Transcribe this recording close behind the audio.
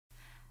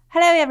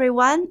Hello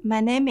everyone,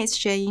 my name is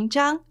Xueying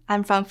Zhang.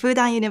 I'm from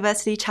Fudan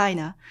University,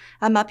 China.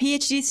 I'm a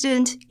PhD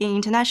student in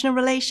International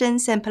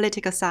Relations and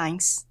Political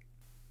Science.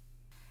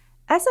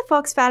 As a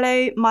Fox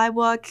Fellow, my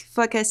work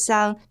focuses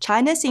on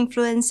China's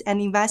influence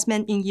and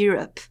investment in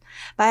Europe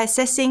by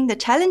assessing the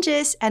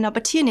challenges and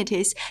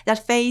opportunities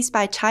that faced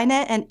by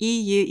China and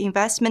EU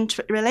investment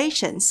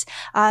relations,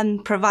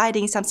 and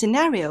providing some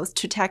scenarios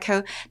to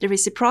tackle the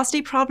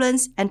reciprocity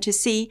problems and to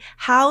see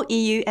how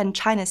EU and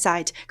China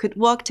side could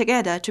work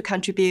together to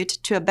contribute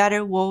to a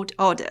better world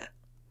order.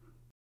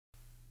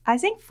 I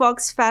think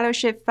Fox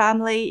Fellowship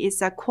family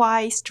is a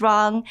quite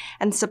strong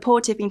and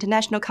supportive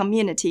international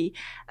community,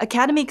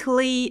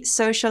 academically,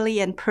 socially,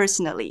 and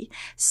personally.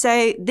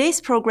 So this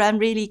program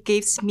really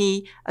gives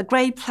me a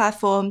great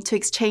platform to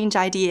exchange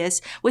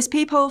ideas with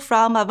people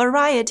from a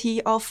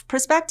variety of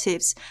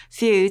perspectives,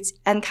 fields,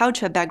 and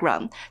cultural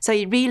background. So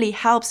it really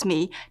helps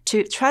me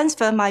to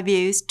transfer my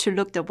views to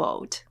look the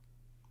world.